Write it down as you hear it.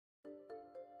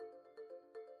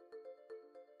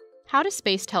How do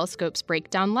space telescopes break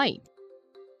down light?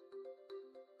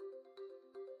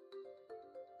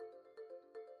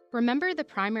 Remember the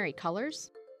primary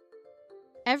colors?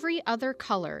 Every other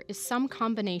color is some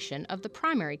combination of the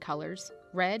primary colors,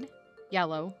 red,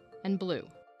 yellow, and blue.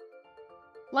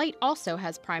 Light also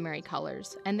has primary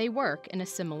colors, and they work in a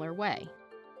similar way.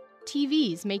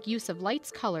 TVs make use of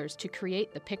light's colors to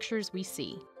create the pictures we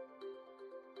see.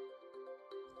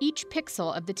 Each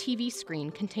pixel of the TV screen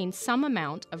contains some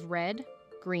amount of red,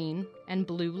 green, and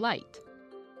blue light.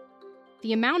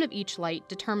 The amount of each light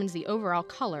determines the overall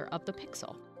color of the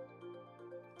pixel.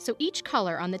 So each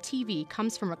color on the TV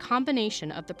comes from a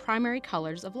combination of the primary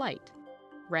colors of light: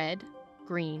 red,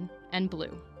 green, and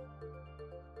blue.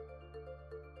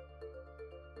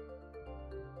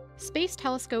 Space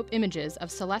telescope images of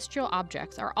celestial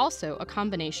objects are also a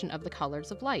combination of the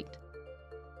colors of light.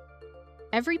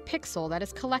 Every pixel that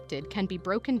is collected can be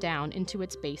broken down into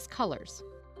its base colors.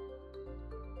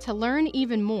 To learn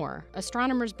even more,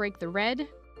 astronomers break the red,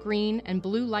 green, and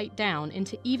blue light down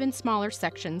into even smaller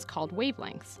sections called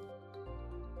wavelengths.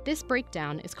 This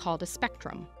breakdown is called a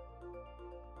spectrum.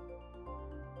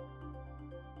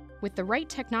 With the right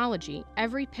technology,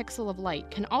 every pixel of light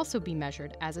can also be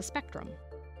measured as a spectrum.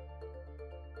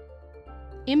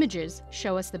 Images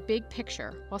show us the big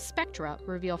picture, while spectra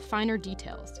reveal finer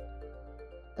details.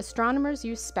 Astronomers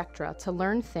use spectra to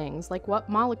learn things like what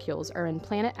molecules are in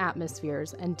planet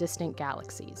atmospheres and distant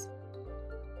galaxies.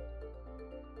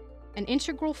 An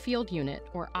integral field unit,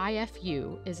 or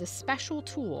IFU, is a special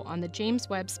tool on the James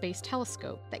Webb Space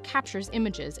Telescope that captures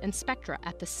images and spectra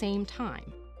at the same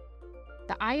time.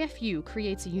 The IFU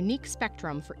creates a unique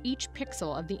spectrum for each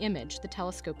pixel of the image the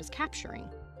telescope is capturing,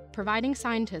 providing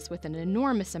scientists with an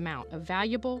enormous amount of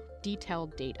valuable,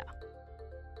 detailed data.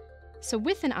 So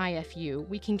with an IFU,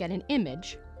 we can get an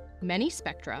image, many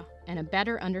spectra, and a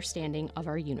better understanding of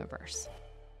our universe.